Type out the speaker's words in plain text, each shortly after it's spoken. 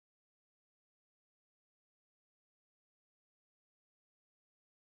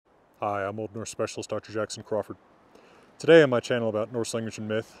Hi, I'm Old Norse Specialist Dr. Jackson Crawford. Today on my channel about Norse language and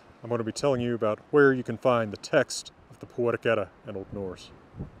myth, I'm going to be telling you about where you can find the text of the Poetic Edda in Old Norse.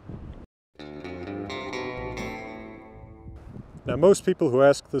 Now, most people who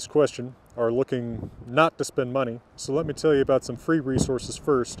ask this question are looking not to spend money, so let me tell you about some free resources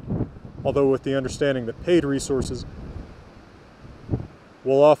first, although with the understanding that paid resources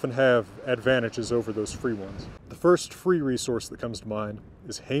will often have advantages over those free ones. The first free resource that comes to mind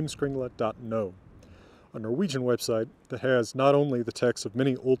is heimskringla.no, a Norwegian website that has not only the text of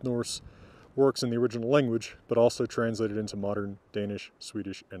many Old Norse works in the original language, but also translated into modern Danish,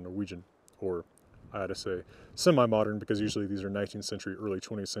 Swedish, and Norwegian, or I had to say semi-modern, because usually these are 19th century, early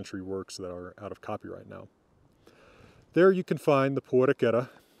 20th century works that are out of copyright now. There you can find the Poetic Edda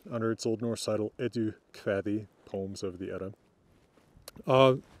under its Old Norse title Edu Kvæði, Poems of the Edda.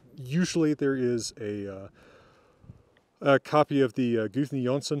 Usually there is a copy of the Guðni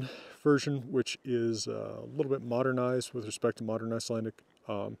Jónsson version, which is a little bit modernized with respect to modern Icelandic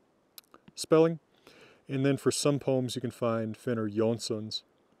spelling. And then for some poems you can find Finnur Jónsson's,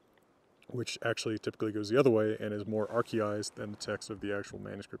 which actually typically goes the other way and is more archaized than the text of the actual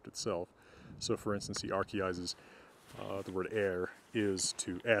manuscript itself. So for instance, he archaizes the word is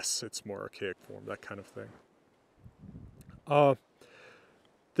to s, its more archaic form, that kind of thing.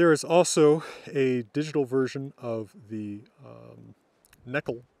 There is also a digital version of the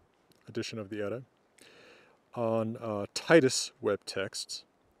Neckel edition of the Edda on Titus web texts.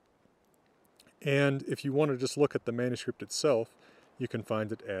 And if you want to just look at the manuscript itself, you can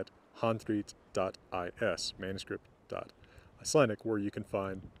find it at handrit.is, manuscript.icelandic, where you can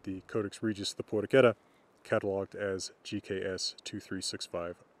find the Codex Regius of the Poetic Edda, cataloged as GKS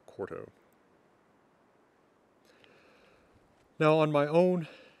 2365 quarto. Now, on my own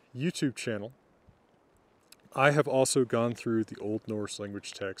YouTube channel, I have also gone through the Old Norse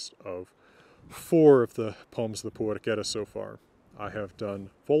language text of 4 of the poems of the Poetic Edda so far. I have done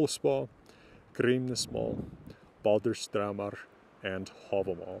Völuspá, Grímnismál, Baldursdraumar, and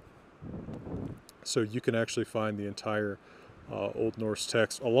Hávamál. So you can actually find the entire Old Norse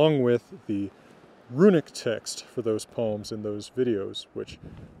text along with the runic text for those poems in those videos, which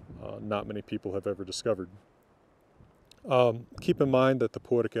not many people have ever discovered. Keep in mind that the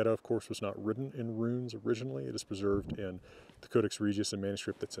Poetic Edda, of course, was not written in runes originally. It is preserved in the Codex Regius, a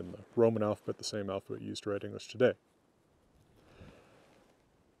manuscript that's in the Roman alphabet, the same alphabet used to write English today.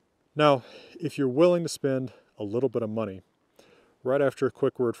 Now, if you're willing to spend a little bit of money, right after a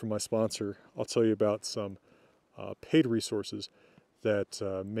quick word from my sponsor, I'll tell you about some paid resources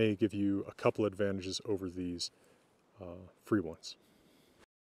that may give you a couple advantages over these free ones.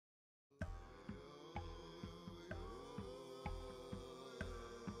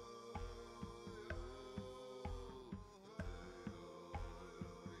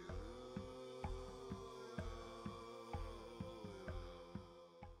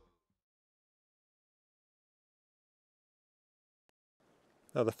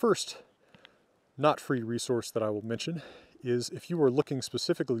 Now, the first not free resource that I will mention is if you are looking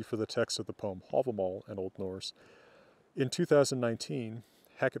specifically for the text of the poem Hávamál in Old Norse. In 2019,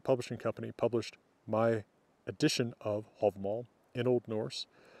 Hackett Publishing Company published my edition of Hávamál in Old Norse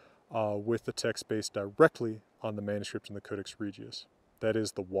with the text based directly on the manuscript in the Codex Regius. That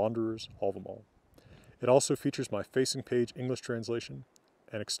is the Wanderer's Hávamál. It also features my facing page English translation,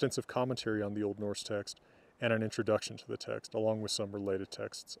 an extensive commentary on the Old Norse text, and an introduction to the text, along with some related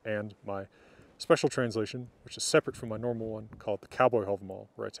texts, and my special translation, which is separate from my normal one, called the Cowboy Hávamál,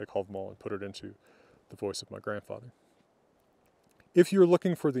 where I take Hávamál and put it into the voice of my grandfather. If you're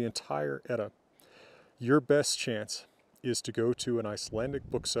looking for the entire Edda, your best chance is to go to an Icelandic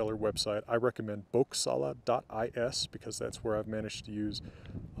bookseller website. I recommend boksala.is because that's where I've managed to use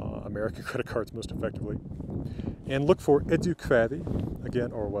American credit cards most effectively. And look for Edu Kvæði,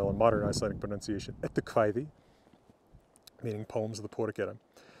 again, or well, in modern Icelandic pronunciation, Edu Kvæði, meaning Poems of the Poetic Edda.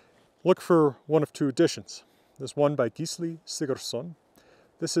 Look for one of 2 editions. There's one by Gísli Sigurðsson.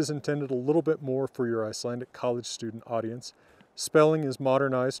 This is intended a little bit more for your Icelandic college student audience. Spelling is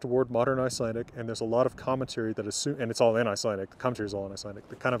modernized toward modern Icelandic, and there's a lot of commentary that assumes, and it's all in Icelandic, the commentary is all in Icelandic,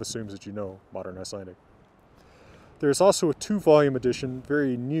 that kind of assumes that you know modern Icelandic. There's also a 2-volume edition,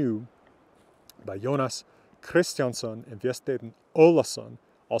 very new, by Jónas Kristjánsson and Vésteinn Ólason,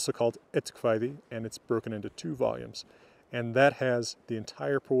 also called Edu Kvæði, and it's broken into 2 volumes. And that has the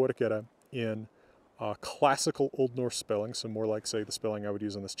entire Poetic Edda in classical Old Norse spelling, so more like, say, the spelling I would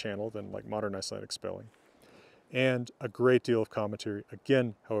use on this channel than like modern Icelandic spelling. And a great deal of commentary.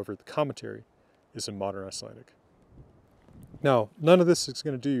 Again, however, the commentary is in modern Icelandic. Now, none of this is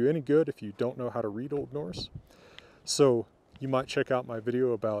going to do you any good if you don't know how to read Old Norse. So you might check out my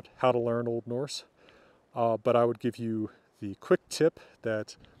video about how to learn Old Norse, but I would give you the quick tip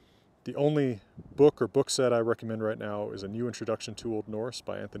that the only book or book set I recommend right now is A New Introduction to Old Norse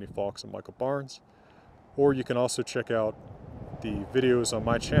by Anthony Fawkes and Michael Barnes. Or you can also check out the videos on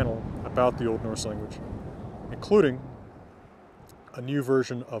my channel about the Old Norse language, including a new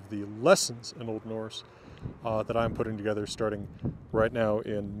version of the lessons in Old Norse that I'm putting together starting right now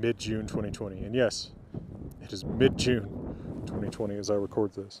in mid-June 2020. And yes, it is mid-June 2020 as I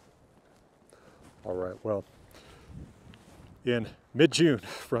record this. All right, well, in mid-June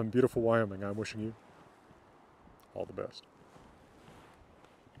from beautiful Wyoming, I'm wishing you all the best.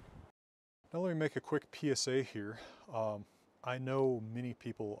 Now let me make a quick PSA here. I know many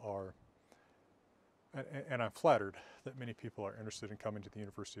people are, and I'm flattered that many people are interested in coming to the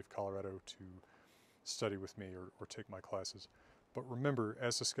University of Colorado to study with me or take my classes. But remember,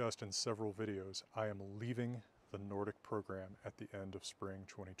 as discussed in several videos, I am leaving the Nordic program at the end of spring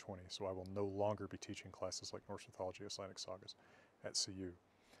 2020, so I will no longer be teaching classes like Norse mythology, Icelandic sagas at CU.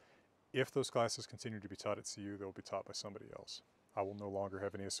 If those classes continue to be taught at CU, they'll be taught by somebody else. I will no longer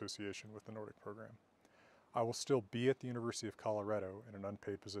have any association with the Nordic program. I will still be at the University of Colorado in an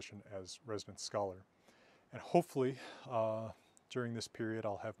unpaid position as resident scholar. And hopefully, during this period,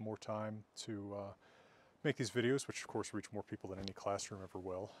 I'll have more time to make these videos, which of course reach more people than any classroom ever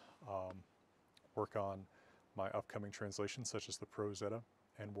will. Work on my upcoming translations, such as the Poetic Edda,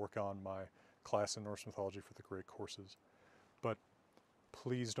 and work on my class in Norse mythology for the great courses. But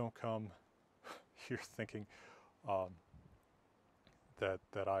please don't come here thinking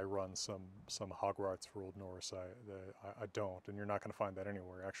that I run some Hogwarts for Old Norse. I don't, and you're not going to find that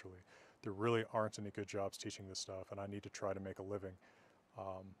anywhere, actually. There really aren't any good jobs teaching this stuff, and I need to try to make a living.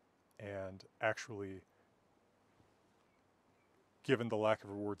 And actually, given the lack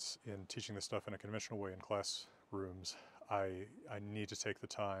of rewards in teaching this stuff in a conventional way in classrooms, I need to take the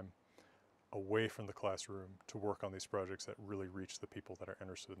time away from the classroom to work on these projects that really reach the people that are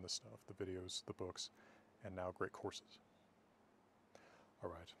interested in this stuff, the videos, the books, and now great courses. All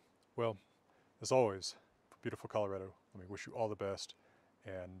right. Well, as always, for beautiful Colorado, let me wish you all the best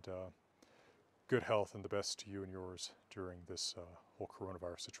and good health and the best to you and yours during this whole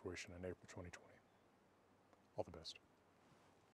coronavirus situation in April 2020. All the best.